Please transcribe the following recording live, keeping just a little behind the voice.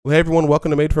Well, hey everyone,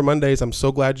 welcome to Made for Mondays. I'm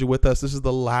so glad you're with us. This is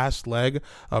the last leg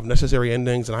of Necessary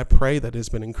Endings, and I pray that it's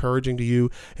been encouraging to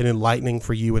you and enlightening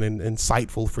for you and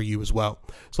insightful for you as well.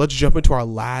 So let's jump into our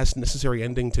last Necessary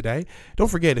Ending today. Don't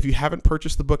forget, if you haven't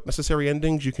purchased the book Necessary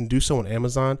Endings, you can do so on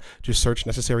Amazon. Just search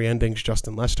Necessary Endings,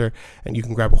 Justin Lester, and you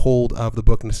can grab a hold of the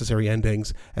book Necessary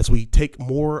Endings as we take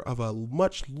more of a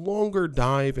much longer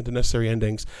dive into Necessary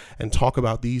Endings and talk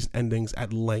about these endings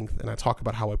at length, and I talk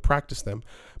about how I practice them.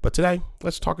 But today,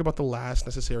 let's talk about the last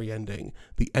necessary ending,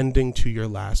 the ending to your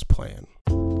last plan.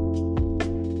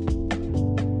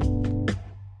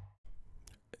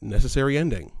 Necessary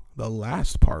ending, the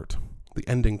last part, the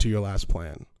ending to your last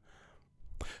plan.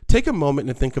 Take a moment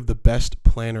and think of the best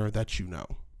planner that you know.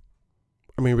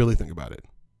 I mean, really think about it.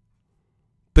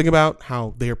 Think about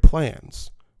how their plans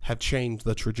have changed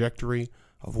the trajectory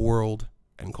of world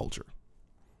and culture.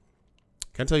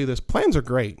 Can I tell you this? Plans are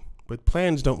great, but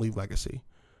plans don't leave legacy.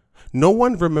 No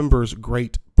one remembers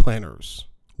great planners.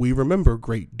 We remember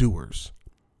great doers.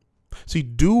 See,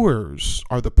 doers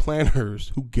are the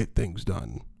planners who get things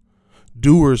done.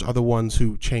 Doers are the ones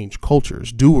who change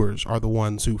cultures. Doers are the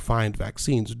ones who find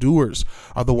vaccines. Doers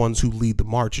are the ones who lead the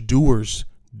march. Doers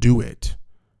do it.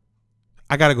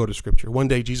 I got to go to scripture. One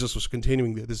day, Jesus was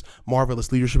continuing this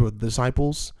marvelous leadership of the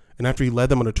disciples. And after he led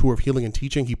them on a tour of healing and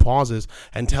teaching, he pauses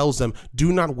and tells them,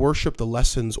 do not worship the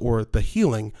lessons or the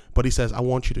healing, but he says, I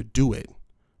want you to do it.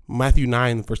 Matthew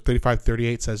 9, verse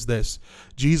 35-38 says this: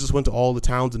 Jesus went to all the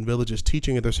towns and villages,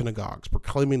 teaching in their synagogues,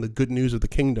 proclaiming the good news of the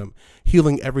kingdom,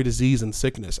 healing every disease and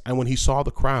sickness. And when he saw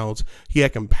the crowds, he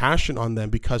had compassion on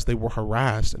them because they were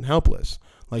harassed and helpless,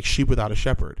 like sheep without a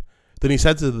shepherd. Then he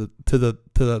said to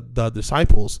the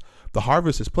disciples, the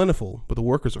harvest is plentiful, but the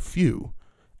workers are few.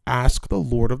 Ask the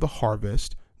Lord of the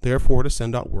harvest, therefore, to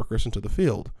send out workers into the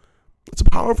field. It's a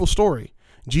powerful story.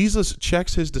 Jesus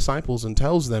checks his disciples and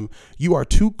tells them, you are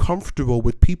too comfortable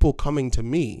with people coming to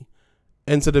me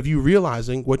instead of you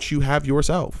realizing what you have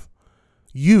yourself.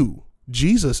 You,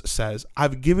 Jesus says,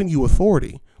 I've given you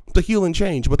authority to heal and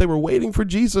change, but they were waiting for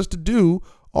Jesus to do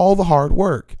all the hard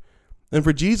work. And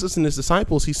for Jesus and his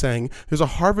disciples, he's saying there's a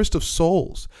harvest of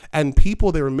souls and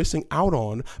people they were missing out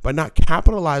on by not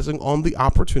capitalizing on the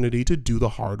opportunity to do the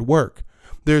hard work.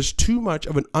 There's too much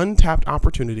of an untapped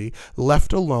opportunity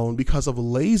left alone because of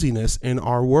laziness in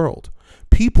our world.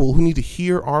 People who need to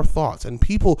hear our thoughts and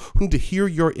people who need to hear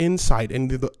your insight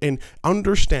and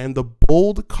understand the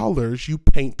bold colors you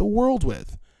paint the world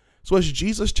with. So as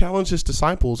Jesus challenged his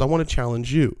disciples, I want to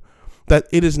challenge you. That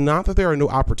it is not that there are no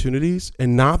opportunities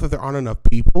and not that there aren't enough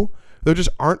people. There just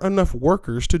aren't enough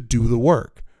workers to do the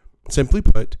work. Simply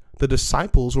put, the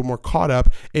disciples were more caught up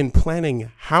in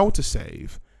planning how to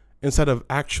save instead of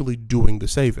actually doing the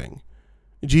saving.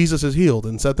 Jesus has healed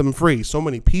and set them free, so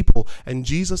many people, and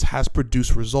Jesus has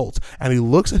produced results. And he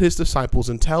looks at his disciples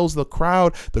and tells the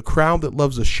crowd that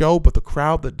loves a show, but the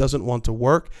crowd that doesn't want to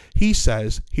work, he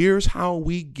says, here's how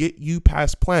we get you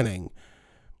past planning.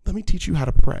 Let me teach you how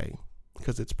to pray.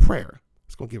 Because it's prayer.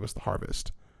 It's going to give us the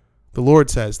harvest. The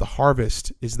Lord says the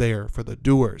harvest is there for the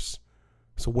doers.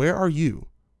 So where are you?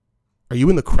 Are you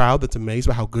in the crowd that's amazed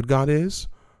by how good God is?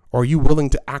 Or are you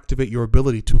willing to activate your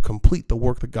ability to complete the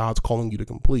work that God's calling you to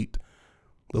complete?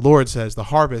 The Lord says the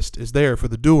harvest is there for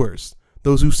the doers.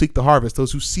 Those who seek the harvest,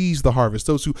 those who seize the harvest,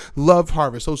 those who love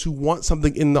harvest, those who want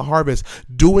something in the harvest.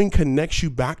 Doing connects you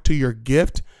back to your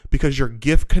gift because your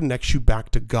gift connects you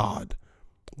back to God.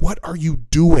 What are you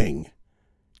doing?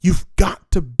 You've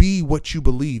got to be what you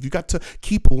believe. You've got to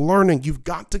keep learning. You've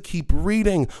got to keep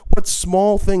reading. What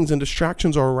small things and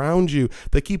distractions are around you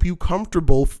that keep you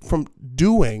comfortable from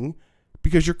doing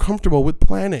because you're comfortable with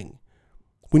planning.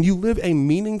 When you live a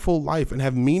meaningful life and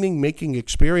have meaning-making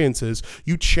experiences,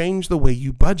 you change the way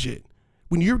you budget.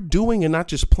 When you're doing and not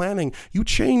just planning, you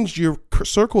change your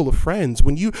circle of friends.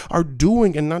 When you are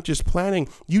doing and not just planning,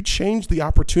 you change the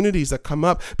opportunities that come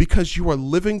up because you are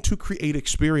living to create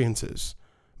experiences.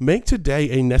 Make today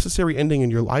a necessary ending in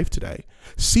your life today.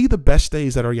 See the best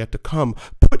days that are yet to come.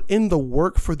 Put in the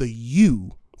work for the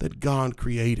you that God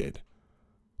created.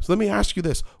 So let me ask you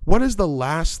this. What is the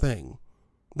last thing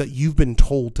that you've been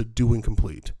told to do and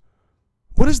complete?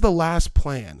 What is the last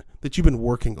plan that you've been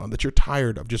working on that you're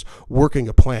tired of just working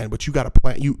a plan, but you got a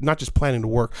plan, you not just planning to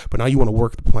work, but now you want to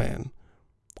work the plan?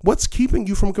 What's keeping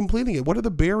you from completing it? What are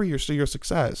the barriers to your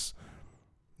success?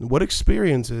 And what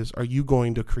experiences are you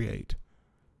going to create?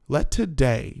 Let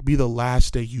today be the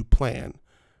last day you plan.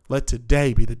 Let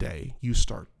today be the day you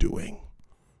start doing.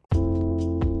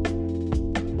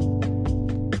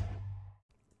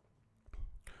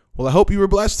 Well, I hope you were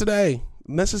blessed today.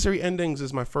 Necessary Endings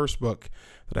is my first book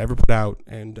that I ever put out,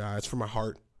 and it's from my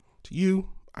heart to you.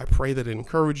 I pray that it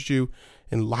encouraged you,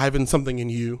 enlivened something in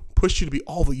you, pushed you to be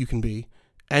all that you can be,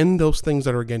 and those things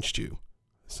that are against you.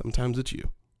 Sometimes it's you.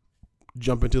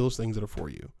 Jump into those things that are for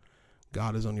you.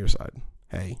 God is on your side.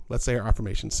 Hey, let's say our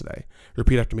affirmations today.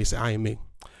 Repeat after me. Say, I am me.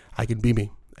 I can be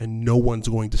me, and no one's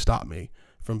going to stop me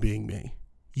from being me.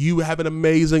 You have an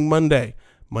amazing Monday.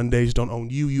 Mondays don't own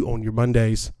you. You own your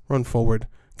Mondays. Run forward.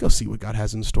 Go see what God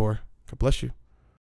has in store. God bless you.